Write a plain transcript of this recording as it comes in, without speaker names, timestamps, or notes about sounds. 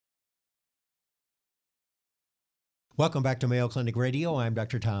Welcome back to Mayo Clinic Radio. I'm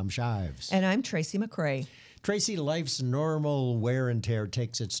Dr. Tom Shives. And I'm Tracy McCrae. Tracy, life's normal wear and tear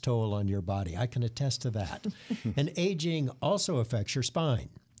takes its toll on your body. I can attest to that. And aging also affects your spine.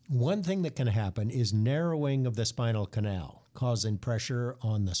 One thing that can happen is narrowing of the spinal canal, causing pressure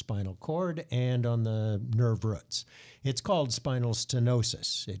on the spinal cord and on the nerve roots. It's called spinal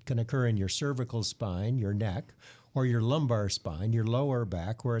stenosis. It can occur in your cervical spine, your neck, or your lumbar spine, your lower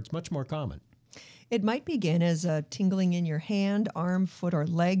back, where it's much more common. It might begin as a tingling in your hand, arm, foot, or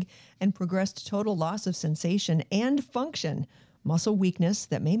leg, and progress to total loss of sensation and function, muscle weakness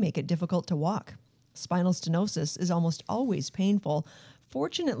that may make it difficult to walk. Spinal stenosis is almost always painful.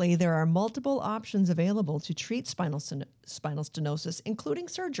 Fortunately, there are multiple options available to treat spinal stenosis, including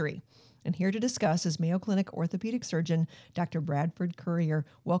surgery. And here to discuss is Mayo Clinic orthopedic surgeon, Dr. Bradford Currier.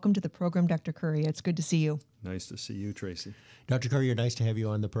 Welcome to the program, Dr. Currier. It's good to see you. Nice to see you, Tracy. Dr. Currier, nice to have you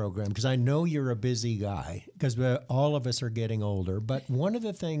on the program because I know you're a busy guy because all of us are getting older. But one of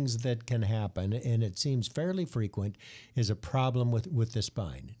the things that can happen, and it seems fairly frequent, is a problem with the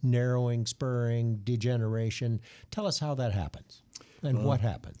spine, narrowing, spurring, degeneration. Tell us how that happens and what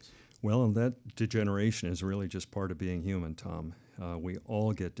happens. Well, that degeneration is really just part of being human, Tom. We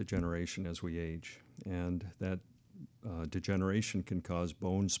all get degeneration as we age, and that degeneration can cause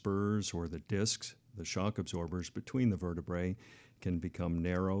bone spurs, or the discs, the shock absorbers between the vertebrae can become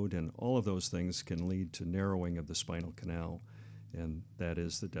narrowed, and all of those things can lead to narrowing of the spinal canal. And that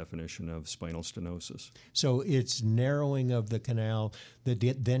is the definition of spinal stenosis. So it's narrowing of the canal that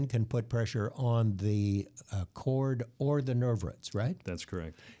then can put pressure on the cord or the nerve roots, right? That's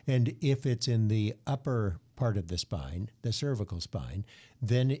correct. And if it's in the upper part of the spine, the cervical spine,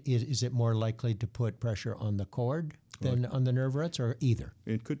 then is it more likely to put pressure on the cord than on the nerve roots, or either?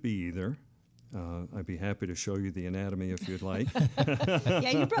 It could be either. I'd be happy to show you the anatomy if you'd like. Yeah,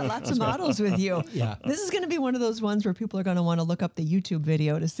 you brought lots of models with you. Yeah. This is going to be one of those ones where people are going to want to look up the YouTube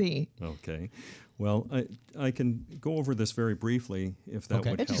video to see. Okay. Well, I can go over this very briefly if that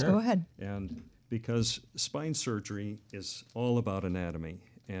would help. Just go ahead. And because spine surgery is all about anatomy,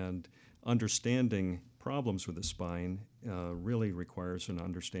 and understanding problems with the spine really requires an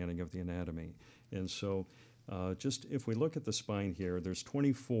understanding of the anatomy. And so just if we look at the spine here, there's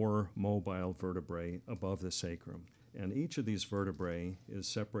 24 mobile vertebrae above the sacrum. And each of these vertebrae is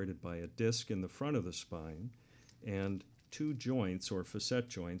separated by a disc in the front of the spine and two joints or facet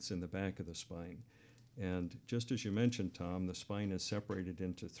joints in the back of the spine. And just as you mentioned, Tom, the spine is separated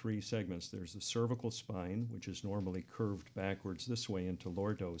into three segments. There's the cervical spine, which is normally curved backwards this way into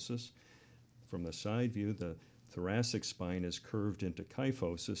lordosis. From the side view, the thoracic spine is curved into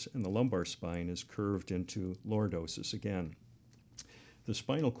kyphosis, and the lumbar spine is curved into lordosis again. The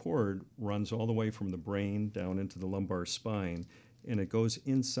spinal cord runs all the way from the brain down into the lumbar spine, and it goes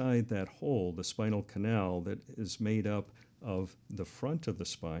inside that hole, the spinal canal, that is made up of the front of the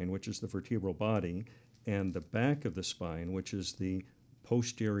spine, which is the vertebral body, and the back of the spine, which is the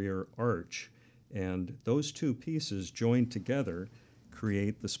posterior arch. And those two pieces joined together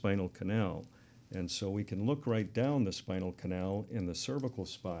create the spinal canal. And so we can look right down the spinal canal in the cervical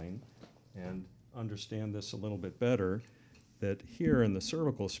spine and understand this a little bit better, that here in the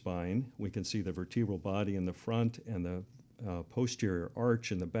cervical spine, we can see the vertebral body in the front and the posterior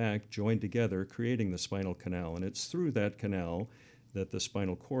arch in the back joined together, creating the spinal canal. And it's through that canal that the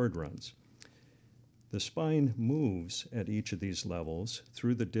spinal cord runs. The spine moves at each of these levels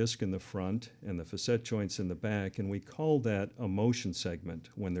through the disc in the front and the facet joints in the back, and we call that a motion segment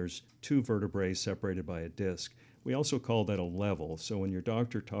when there's two vertebrae separated by a disc. We also call that a level. So when your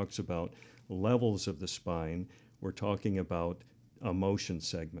doctor talks about levels of the spine, we're talking about a motion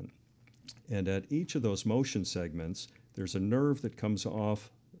segment. And at each of those motion segments, there's a nerve that comes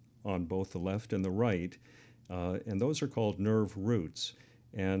off on both the left and the right, and those are called nerve roots.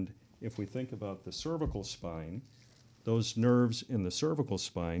 And if we think about the cervical spine, those nerves in the cervical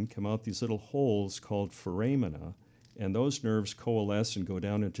spine come out these little holes called foramina, and those nerves coalesce and go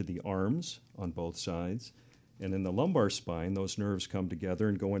down into the arms on both sides. And in the lumbar spine, those nerves come together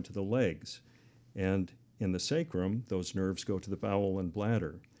and go into the legs. And in the sacrum, those nerves go to the bowel and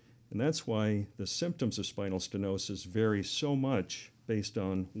bladder. And that's why the symptoms of spinal stenosis vary so much based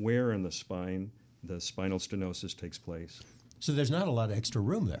on where in the spine the spinal stenosis takes place. So there's not a lot of extra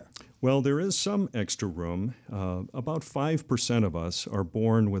room there. Well, there is some extra room. About 5% of us are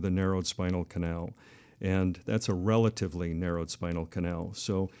born with a narrowed spinal canal, and that's a relatively narrowed spinal canal.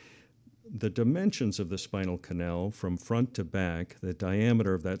 So the dimensions of the spinal canal from front to back, the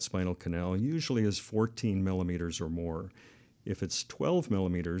diameter of that spinal canal usually is 14 millimeters or more. If it's 12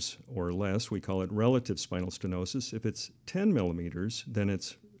 millimeters or less, we call it relative spinal stenosis. If it's 10 millimeters, then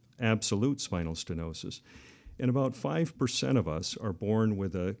it's absolute spinal stenosis. And about 5% of us are born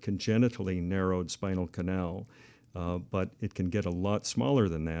with a congenitally narrowed spinal canal, but it can get a lot smaller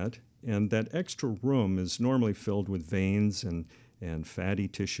than that. And that extra room is normally filled with veins and fatty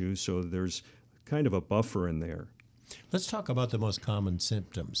tissue, so there's kind of a buffer in there. Let's talk about the most common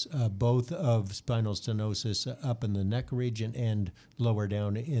symptoms, both of spinal stenosis up in the neck region and lower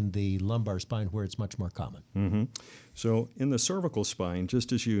down in the lumbar spine, where it's much more common. Mm-hmm. So in the cervical spine,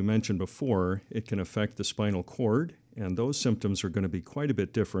 just as you mentioned before, it can affect the spinal cord, and those symptoms are going to be quite a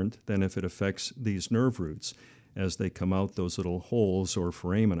bit different than if it affects these nerve roots as they come out those little holes or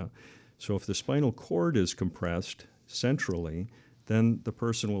foramina. So if the spinal cord is compressed centrally, then the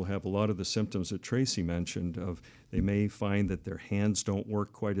person will have a lot of the symptoms that Tracy mentioned of they may find that their hands don't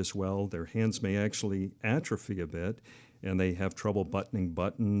work quite as well. Their hands may actually atrophy a bit, and they have trouble buttoning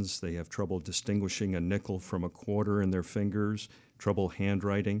buttons. They have trouble distinguishing a nickel from a quarter in their fingers, trouble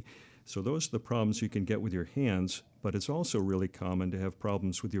handwriting. So those are the problems you can get with your hands, but it's also really common to have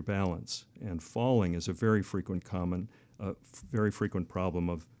problems with your balance. And falling is a very frequent problem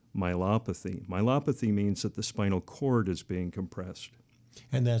of myelopathy. Myelopathy means that the spinal cord is being compressed.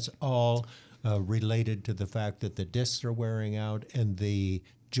 And that's all related to the fact that the discs are wearing out and the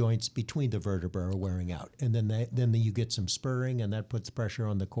joints between the vertebrae are wearing out. And then you get some spurring, and that puts pressure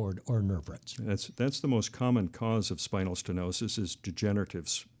on the cord or nerve roots. That's the most common cause of spinal stenosis is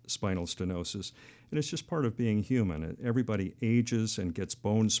degenerative spinal stenosis. And it's just part of being human. Everybody ages and gets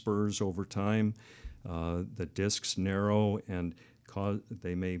bone spurs over time. The discs narrow and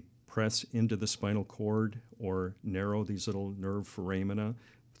they may press into the spinal cord or narrow these little nerve foramina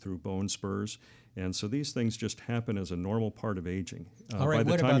through bone spurs. And so these things just happen as a normal part of aging. All right,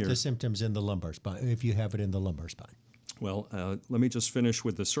 what about the symptoms in the lumbar spine, if you have it in the lumbar spine? Well, let me just finish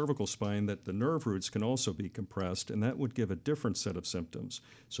with the cervical spine, that the nerve roots can also be compressed, and that would give a different set of symptoms.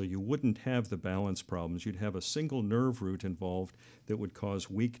 So you wouldn't have the balance problems. You'd have a single nerve root involved that would cause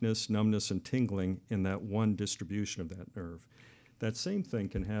weakness, numbness, and tingling in that one distribution of that nerve. That same thing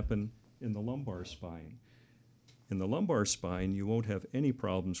can happen in the lumbar spine. In the lumbar spine, you won't have any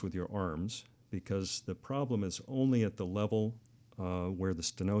problems with your arms because the problem is only at the level where the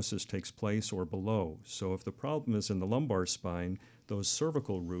stenosis takes place or below. So if the problem is in the lumbar spine, those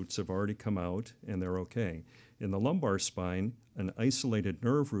cervical roots have already come out and they're okay. In the lumbar spine, an isolated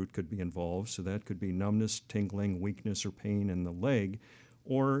nerve root could be involved, so that could be numbness, tingling, weakness, or pain in the leg,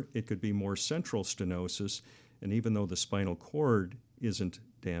 or it could be more central stenosis. And even though the spinal cord isn't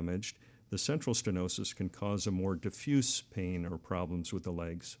damaged, the central stenosis can cause a more diffuse pain or problems with the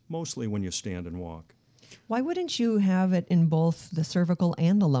legs, mostly when you stand and walk. Why wouldn't you have it in both the cervical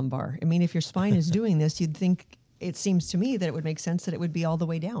and the lumbar? I mean, if your spine is doing this, you'd think, it seems to me that it would make sense that it would be all the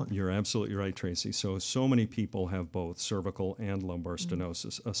way down. You're absolutely right, Tracy. So many people have both cervical and lumbar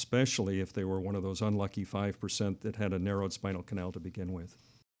stenosis, especially if they were one of those unlucky 5% that had a narrowed spinal canal to begin with.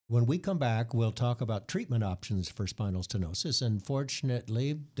 When we come back, we'll talk about treatment options for spinal stenosis, and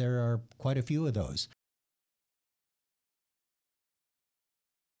fortunately, there are quite a few of those.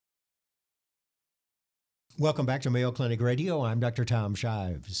 Welcome back to Mayo Clinic Radio. I'm Dr. Tom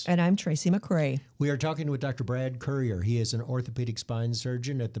Shives. And I'm Tracy McCrae. We are talking with Dr. Brad Currier. He is an orthopedic spine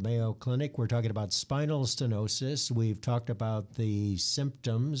surgeon at the Mayo Clinic. We're talking about spinal stenosis. We've talked about the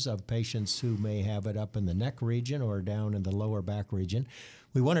symptoms of patients who may have it up in the neck region or down in the lower back region.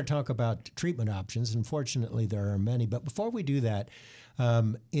 We want to talk about treatment options. Unfortunately, there are many. But before we do that,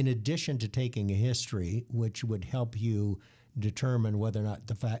 in addition to taking a history, which would help you determine whether or not,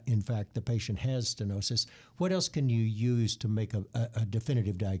 in fact, the patient has stenosis, what else can you use to make a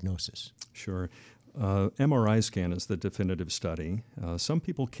definitive diagnosis? Sure. MRI scan is the definitive study. Some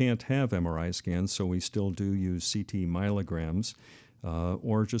people can't have MRI scans, so we still do use CT myelograms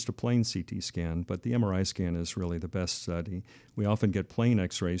or just a plain CT scan, but the MRI scan is really the best study. We often get plain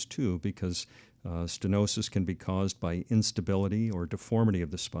x-rays too because stenosis can be caused by instability or deformity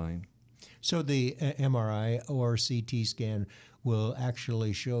of the spine. So the MRI or CT scan will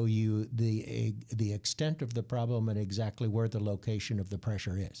actually show you the extent of the problem and exactly where the location of the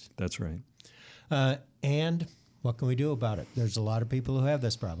pressure is. That's right. And what can we do about it? There's a lot of people who have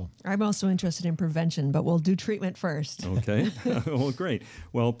this problem. I'm also interested in prevention, but we'll do treatment first. Okay. Well, great.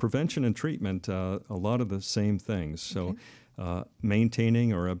 Well, prevention and treatment, a lot of the same things. So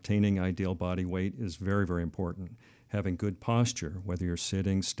maintaining or obtaining ideal body weight is very, very important. Having good posture, whether you're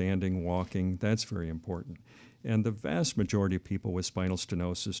sitting, standing, walking, that's very important. And the vast majority of people with spinal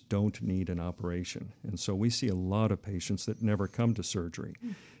stenosis don't need an operation. And so we see a lot of patients that never come to surgery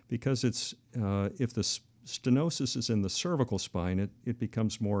because it's if the stenosis is in the cervical spine, it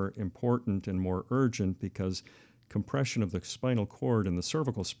becomes more important and more urgent because compression of the spinal cord in the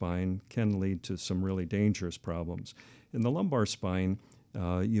cervical spine can lead to some really dangerous problems. In the lumbar spine,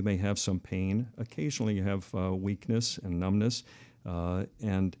 you may have some pain. Occasionally you have weakness and numbness,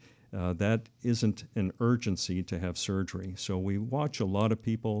 and that isn't an urgency to have surgery. So we watch a lot of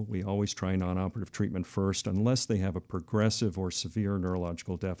people. We always try non-operative treatment first unless they have a progressive or severe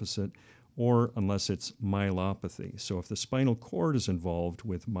neurological deficit, or unless it's myelopathy. So if the spinal cord is involved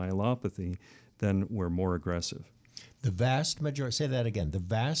with myelopathy, then we're more aggressive. The vast majority, say that again, the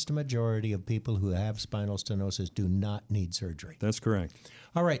vast majority of people who have spinal stenosis do not need surgery. That's correct.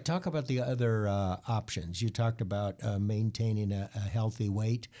 All right, talk about the other options. You talked about maintaining a healthy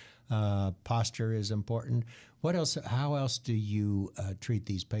weight. Posture is important. What else? How else do you treat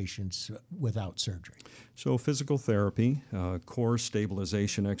these patients without surgery? So physical therapy, core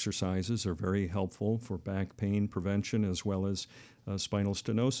stabilization exercises are very helpful for back pain prevention as well as spinal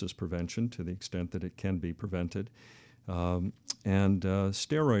stenosis prevention to the extent that it can be prevented. And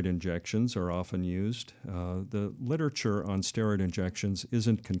steroid injections are often used. The literature on steroid injections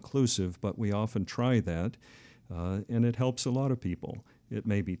isn't conclusive, but we often try that, and it helps a lot of people. It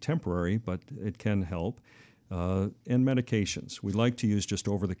may be temporary, but it can help. And medications. We like to use just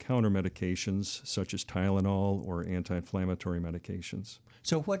over-the-counter medications such as Tylenol or anti-inflammatory medications.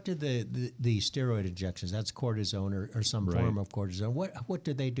 So what do the steroid injections, that's cortisone or some form of cortisone, what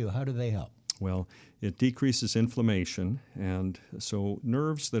do they do? How do they help? Well, it decreases inflammation, and so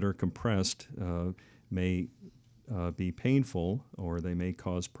nerves that are compressed may be painful, or they may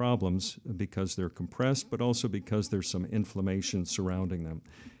cause problems because they're compressed, but also because there's some inflammation surrounding them.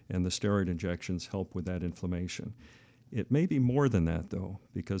 And the steroid injections help with that inflammation. It may be more than that, though,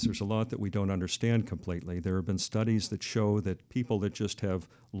 because there's a lot that we don't understand completely. There have been studies that show that people that just have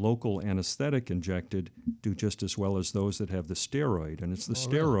local anesthetic injected do just as well as those that have the steroid. And it's the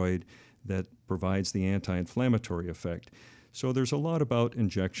steroid that provides the anti-inflammatory effect. So there's a lot about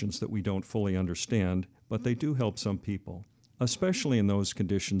injections that we don't fully understand, but they do help some people, especially in those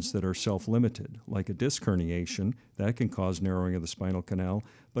conditions that are self-limited, like a disc herniation. That can cause narrowing of the spinal canal,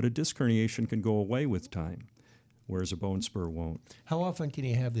 but a disc herniation can go away with time, whereas a bone spur won't. How often can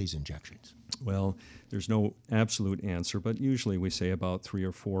you have these injections? Well, there's no absolute answer, but usually we say about 3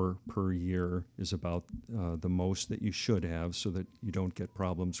 or 4 per year is about the most that you should have so that you don't get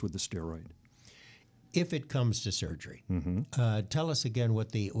problems with the steroid. If it comes to surgery, tell us again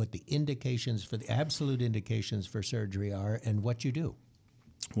what the indications for the absolute indications for surgery are and what you do.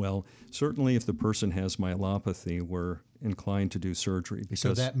 Well, certainly if the person has myelopathy, we're inclined to do surgery. Because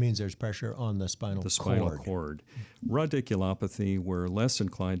so that means there's pressure on the spinal cord. Radiculopathy, we're less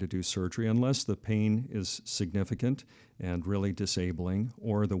inclined to do surgery unless the pain is significant and really disabling,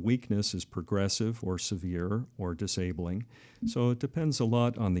 or the weakness is progressive or severe or disabling. So it depends a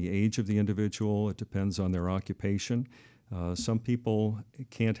lot on the age of the individual. It depends on their occupation. Some people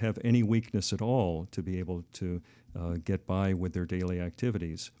can't have any weakness at all to be able to get by with their daily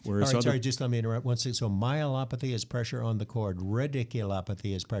activities. Whereas sorry, just let me interrupt one second. So myelopathy is pressure on the cord.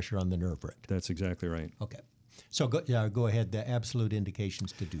 Radiculopathy is pressure on the nerve root. That's exactly right. Okay. So go ahead, the absolute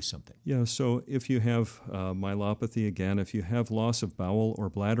indications to do something. Yeah, so if you have myelopathy, again, if you have loss of bowel or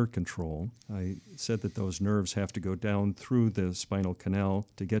bladder control, I said that those nerves have to go down through the spinal canal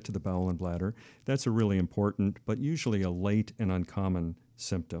to get to the bowel and bladder. That's a really important, but usually a late and uncommon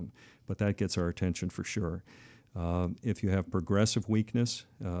symptom, but that gets our attention for sure. If you have progressive weakness,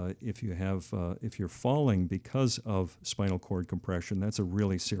 if you're falling because of spinal cord compression, that's a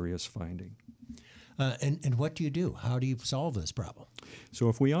really serious finding. And what do you do? How do you solve this problem? So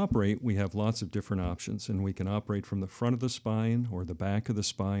if we operate, we have lots of different options, and we can operate from the front of the spine or the back of the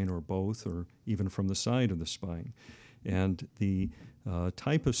spine or both, or even from the side of the spine. And the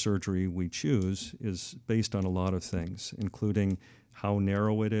type of surgery we choose is based on a lot of things, including how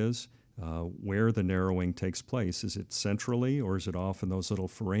narrow it is, where the narrowing takes place. Is it centrally, or is it off in those little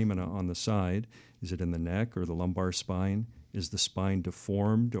foramina on the side? Is it in the neck or the lumbar spine? Is the spine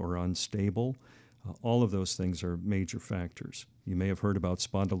deformed or unstable? All of those things are major factors. You may have heard about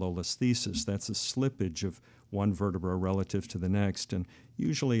spondylolisthesis. That's a slippage of one vertebra relative to the next. And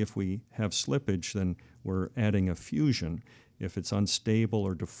usually if we have slippage, then we're adding a fusion. If it's unstable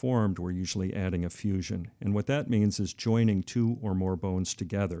or deformed, we're usually adding a fusion. And what that means is joining 2 or more bones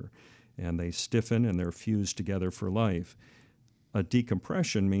together. And they stiffen and they're fused together for life. A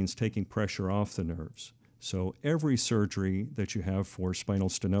decompression means taking pressure off the nerves. So every surgery that you have for spinal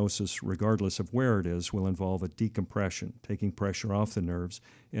stenosis, regardless of where it is, will involve a decompression, taking pressure off the nerves,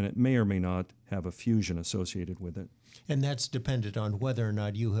 and it may or may not have a fusion associated with it. And that's dependent on whether or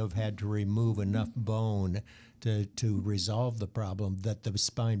not you have had to remove enough bone to resolve the problem that the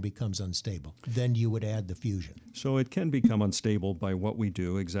spine becomes unstable. Then you would add the fusion. So it can become unstable by what we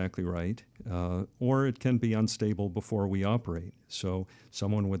do, exactly right, or it can be unstable before we operate. So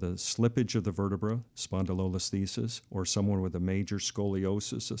someone with a slippage of the vertebra, spondylolisthesis, or someone with a major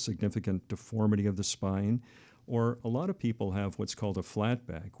scoliosis, a significant deformity of the spine, or a lot of people have what's called a flat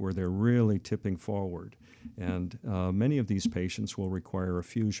back, where they're really tipping forward. And many of these patients will require a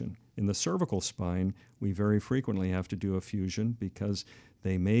fusion. In the cervical spine, we very frequently have to do a fusion because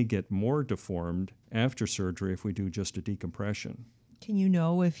they may get more deformed after surgery if we do just a decompression. Can you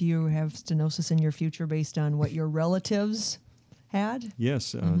know if you have stenosis in your future based on what your relatives had?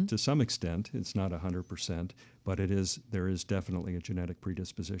 Yes, to some extent. It's not 100%, but there is definitely a genetic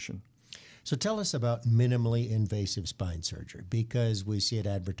predisposition. So tell us about minimally invasive spine surgery, because we see it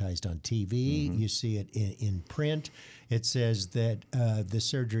advertised on TV, you see it in print. It says that the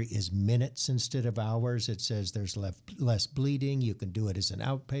surgery is minutes instead of hours. It says there's less bleeding. You can do it as an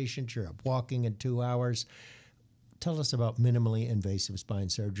outpatient. You're up walking in 2 hours. Tell us about minimally invasive spine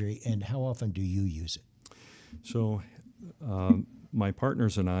surgery, and how often do you use it? So my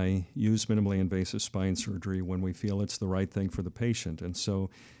partners and I use minimally invasive spine surgery when we feel it's the right thing for the patient. And so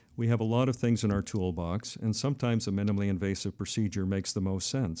we have a lot of things in our toolbox, and sometimes a minimally invasive procedure makes the most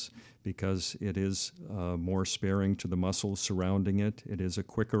sense because it is more sparing to the muscles surrounding it. It is a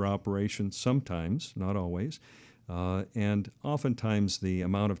quicker operation sometimes, not always, and oftentimes the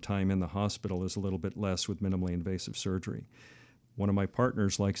amount of time in the hospital is a little bit less with minimally invasive surgery. One of my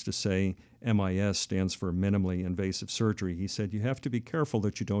partners likes to say MIS stands for minimally invasive surgery. He said you have to be careful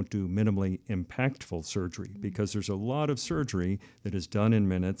that you don't do minimally impactful surgery, because there's a lot of surgery that is done in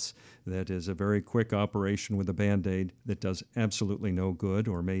minutes that is a very quick operation with a Band-Aid that does absolutely no good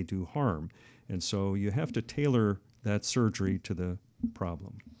or may do harm. And so you have to tailor that surgery to the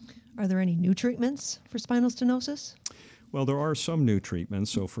problem. Are there any new treatments for spinal stenosis? Well, there are some new treatments.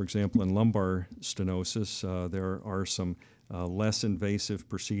 So, for example, in lumbar stenosis, there are some less invasive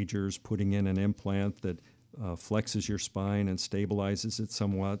procedures, putting in an implant that flexes your spine and stabilizes it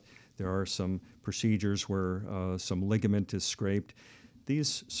somewhat. There are some procedures where some ligament is scraped.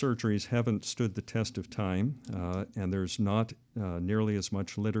 These surgeries haven't stood the test of time, and there's not nearly as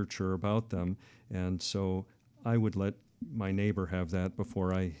much literature about them. And so I would let my neighbor have that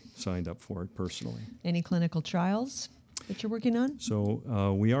before I signed up for it personally. Any clinical trials that you're working on?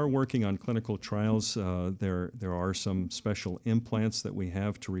 So we are working on clinical trials. There are some special implants that we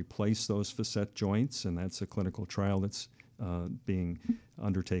have to replace those facet joints, and that's a clinical trial that's being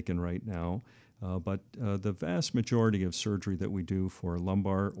undertaken right now. But the vast majority of surgery that we do for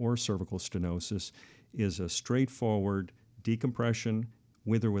lumbar or cervical stenosis is a straightforward decompression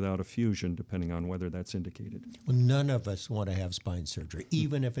with or without a fusion, depending on whether that's indicated. Well, none of us want to have spine surgery,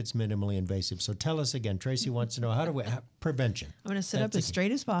 even if it's minimally invasive. So tell us again. Tracy wants to know, how do we prevention? I'm going to sit up as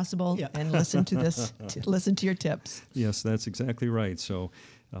straight as possible and listen to this. Listen to your tips. Yes, that's exactly right. So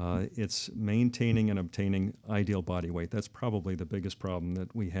it's maintaining and obtaining ideal body weight. That's probably the biggest problem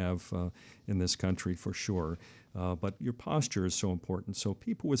that we have in this country, for sure. But your posture is so important. So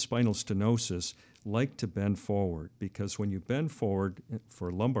people with spinal stenosis like to bend forward, because when you bend forward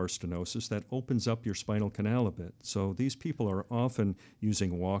for lumbar stenosis, that opens up your spinal canal a bit. So these people are often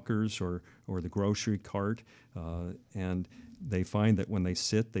using walkers or the grocery cart, and they find that when they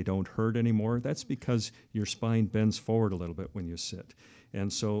sit, they don't hurt anymore. That's because your spine bends forward a little bit when you sit.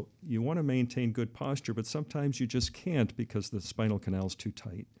 And so you want to maintain good posture, but sometimes you just can't because the spinal canal is too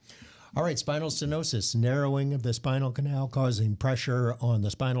tight. All right, spinal stenosis, narrowing of the spinal canal causing pressure on the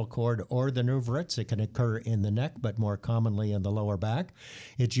spinal cord or the nerve roots. It can occur in the neck, but more commonly in the lower back.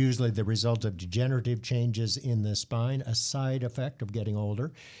 It's usually the result of degenerative changes in the spine, a side effect of getting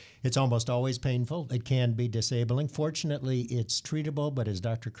older. It's almost always painful. It can be disabling. Fortunately, it's treatable, but as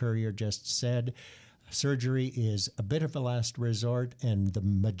Dr. Currier just said, surgery is a bit of a last resort, and the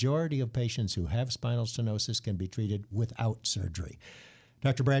majority of patients who have spinal stenosis can be treated without surgery.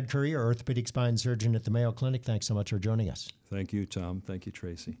 Dr. Brad Currier, orthopedic spine surgeon at the Mayo Clinic, thanks so much for joining us. Thank you, Tom. Thank you,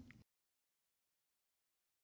 Tracy.